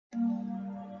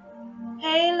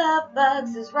Hey love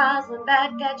bugs, it's Roslynn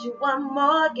back at you one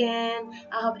more again.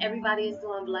 I hope everybody is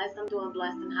doing blessed. I'm doing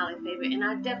blessed and highly favored, and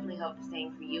I definitely hope the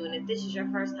same for you. And if this is your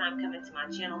first time coming to my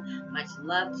channel, much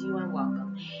love to you and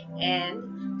welcome.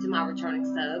 And to my returning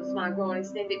subs, my growing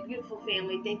extended beautiful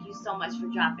family, thank you so much for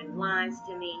dropping lines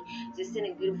to me, just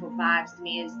sending beautiful vibes to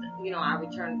me. As I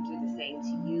return to do the same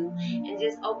to you, and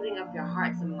just opening up your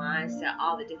hearts and minds to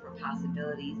all the different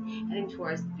possibilities, heading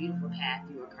towards the beautiful path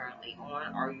you are currently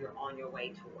on or you're on your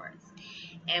way towards.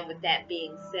 And with that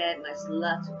being said, much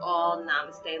love to all.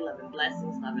 Namaste, love and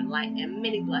blessings, love and light, and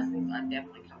many blessings are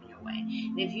definitely coming your way.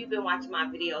 And if you've been watching my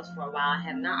videos for a while and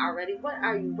have not already, what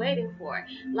are you waiting for?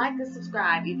 Like and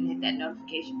subscribe, even hit that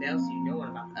notification bell so you know when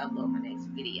I'm about to upload my next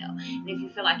video. And if you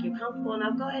feel like you're comfortable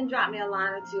enough, go ahead and drop me a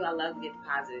line or two. I love to get the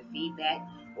positive feedback.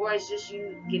 Or it's just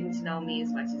you getting to know me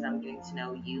as much as I'm getting to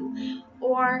know you.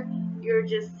 Or you're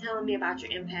just telling me about your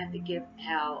empathic gift,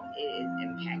 how it has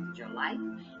impacted your life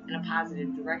in a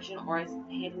positive direction, or it's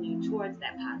heading you towards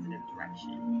that positive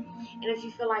direction. And if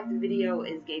you feel like the video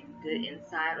gave you good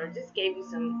insight, or just gave you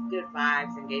some good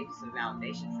vibes and gave you some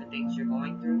validation for things you're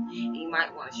going through, and you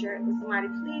might want to share it with somebody,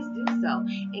 please do so.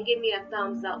 And give me a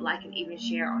thumbs up, like, and even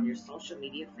share on your social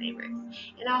media favorites.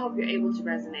 And I hope you're able to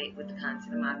resonate with the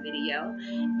content of my video.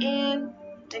 And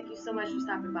thank you so much for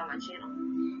stopping by my channel.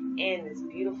 And this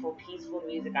beautiful, peaceful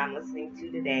music I'm listening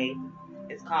to today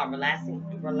is called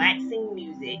relaxing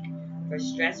music for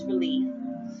stress relief,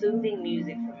 soothing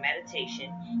music for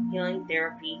meditation, healing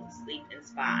therapy, sleep, and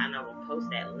spa. And I will post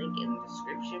that link in the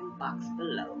description box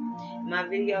below. My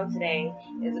video today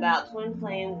is about Twin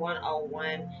Flame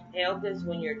 101. Heyoka is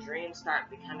when your dreams start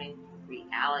becoming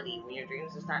reality. When your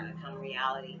dreams are starting to become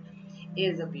reality, it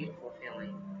is a beautiful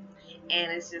feeling. And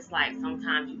it's just like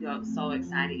sometimes you go so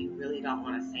excited you really don't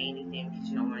want to say anything because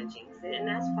you don't want to jinx it, and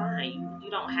that's fine. You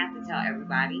don't have to tell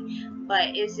everybody,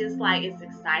 but it's just like it's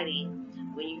exciting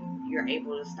when you're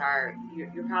able to start.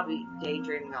 You're probably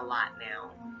daydreaming a lot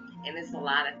now, and it's a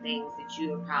lot of things that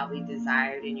you have probably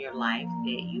desired in your life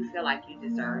that you feel like you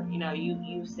deserve.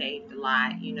 You saved a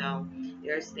lot.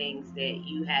 There's things that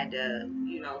you had to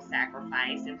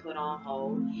sacrifice and put on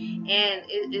hold, and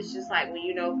it's just like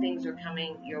when things are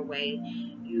coming your way,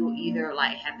 you either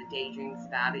like have the daydreams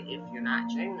about it if you're not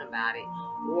dreaming about it,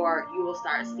 or you will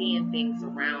start seeing things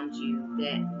around you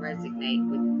that resonate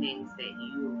with the things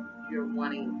that you're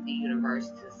wanting the universe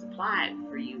to supply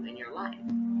for you in your life.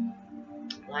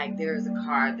 Like, there's a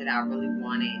car that I really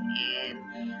wanted,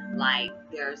 and like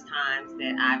there's times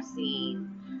that I've seen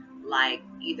like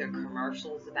either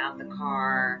commercials about the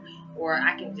car, or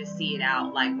I can just see it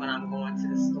out like when I'm going to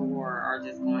the store or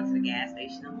just going to the gas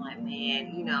station. I'm like,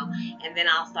 man, and then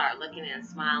I'll start looking and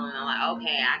smiling. I'm like,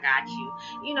 okay, I got you,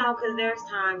 because there's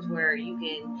times where you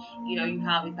can, you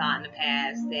probably thought in the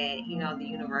past that, the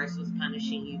universe was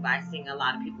punishing you by seeing a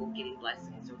lot of people getting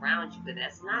blessings around you, but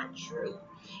that's not true.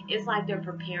 It's like they're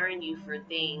preparing you for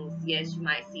things. Yes, you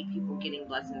might see people getting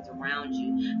blessings around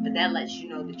you, but that lets you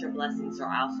know that your blessings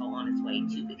are also on its way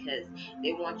too, because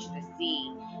they want you to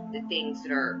see the things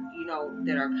that are,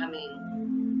 that are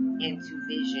coming into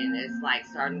vision. It's like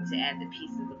starting to add the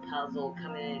piece of the puzzle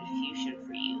coming into fusion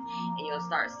for you, and you'll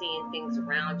start seeing things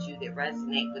around you that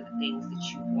resonate with the things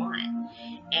that you want.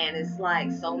 And it's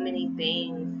like so many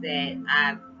things that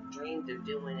I've dreamed of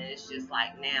doing, and it's just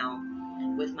like now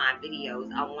with my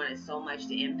videos, I wanted so much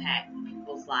to impact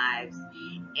people's lives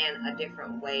in a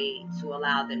different way, to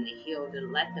allow them to heal, to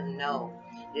let them know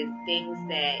the things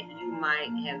that you might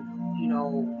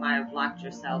have blocked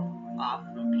yourself off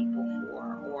from people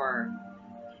for, or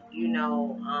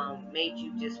made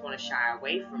you just want to shy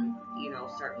away from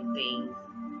certain things.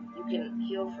 You can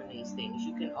heal from these things.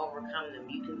 You can overcome them.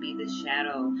 You can be the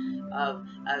shadow of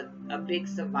a big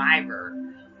survivor,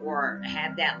 or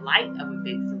have that light of a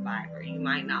big survivor. You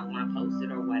might not want to post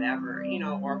it or whatever,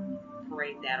 or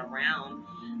parade that around,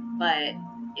 but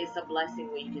it's a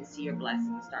blessing when you can see your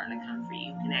blessings starting to come for you.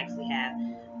 You can actually have,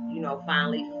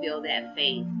 finally feel that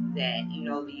faith that,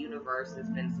 the universe has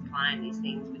been supplying these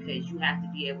things, because you have to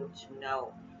be able to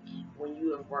know when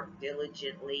you have worked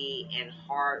diligently and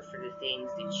hard for the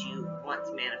things that you want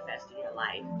to manifest in your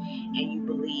life, and you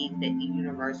believe that the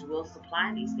universe will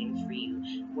supply these things for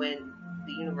you. When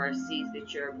the universe sees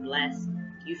that you're blessed,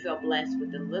 you feel blessed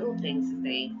with the little things that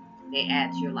they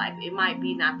add to your life. It might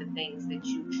be not the things that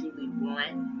you truly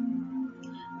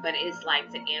want, but it's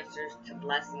like the answers to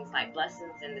blessings, like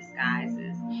blessings in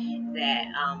disguises. That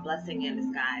blessing in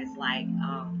disguise, like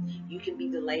you can be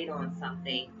delayed on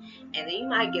something, and then you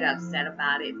might get upset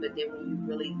about it, but then when you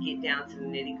really get down to the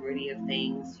nitty gritty of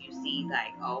things, you see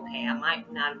like, oh, okay, I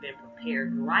might not have been prepared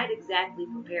prepared, right exactly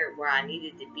prepared where I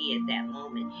needed to be at that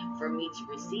moment for me to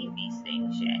receive these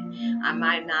things yet. I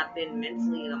might not have been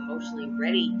mentally and emotionally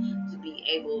ready to be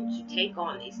able to take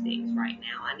on these things right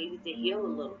now. I needed to heal a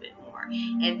little bit more.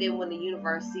 And then when the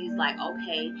universe sees like,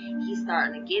 okay, he's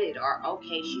starting to get it, or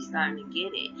okay, she's starting to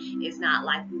get it, it's not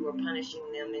like we were punishing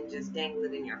them and just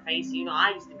dangling in your face. You know,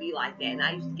 I used to be like that, and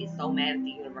I used to get so mad at the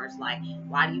universe, like,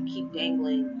 why do you keep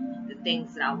dangling the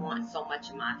things that I want so much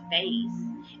in my face,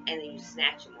 and then you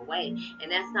snatch them away?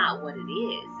 And that's not what it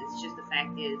is. It's just the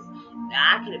fact is,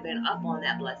 I could have been up on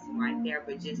that blessing right there,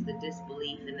 but just the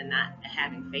disbelief and the not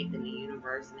having faith in the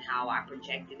universe and how I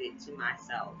projected it to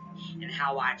myself and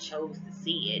how I chose to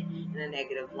see it in a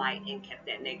negative light and kept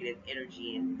that negative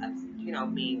energy and, you know,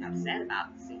 being upset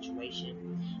about the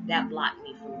situation, that blocked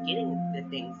me from getting the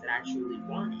things that I truly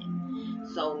wanted.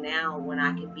 So now when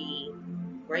I can be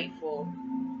grateful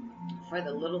for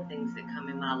the little things that come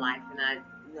in my life, and I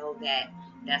know that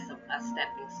that's a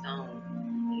stepping stone.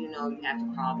 You know, you have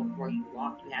to crawl before you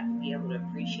walk. You have to be able to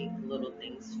appreciate the little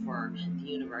things for the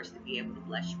universe to be able to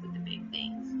bless you with the big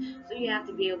things. So you have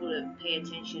to be able to pay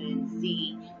attention and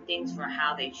see things for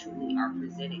how they truly are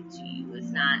presented to you.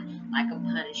 It's not like a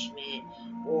punishment,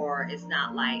 or it's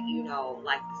not like, you know,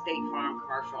 like the State Farm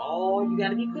commercial. Oh, you got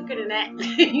to be quicker than that.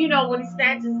 You know, when he's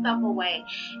snatching stuff away.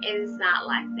 And it's not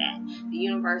like that. The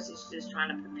universe is just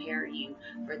trying to prepare you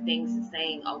for things and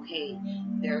saying, okay,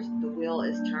 there's the wheel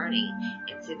is turning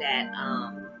into that,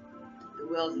 the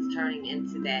wheels is turning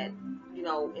into that, you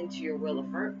know, into your wheel of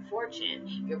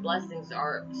fortune. Your blessings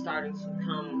are starting to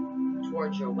come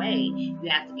towards your way. You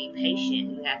have to be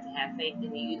patient. You have to have faith in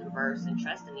the universe and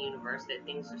trust in the universe that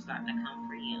things are starting to come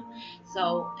for you.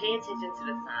 So pay attention to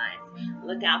the signs.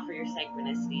 Look out for your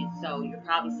synchronicities. So you're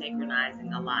probably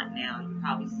synchronizing a lot now. You're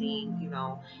probably seeing, you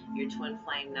know, your twin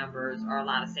flame numbers, or a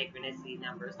lot of synchronicity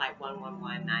numbers like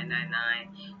 111,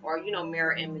 999, or, you know,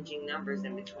 mirror imaging numbers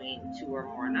in between two or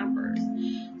more numbers.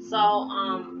 So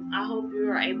I hope you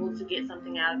are able to get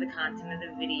something out of the content of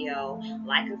the video.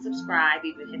 Like and subscribe,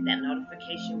 even hit that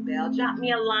notification bell. Drop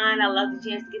me a line. I love the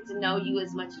chance to get to know you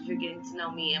as much as you're getting to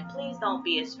know me. And please don't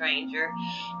be a stranger.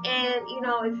 And, you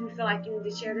know, if you feel like you need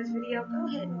to share this video, go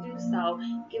ahead and do so.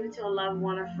 Give it to a loved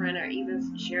one or friend, or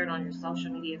even share it on your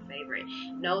social media favorite.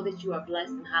 Know that you are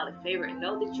blessed and highly favored.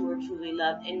 Know that you are truly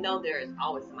loved. And know there is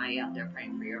always somebody out there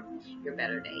praying for your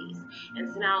better days. And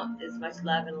send out as much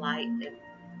love and light and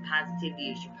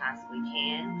positivity as you possibly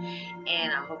can.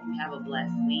 And I hope you have a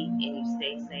blessed week and you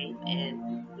stay safe.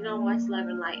 And, you know, much love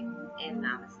and light. And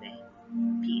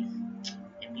namaste. Peace.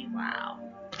 And be wild.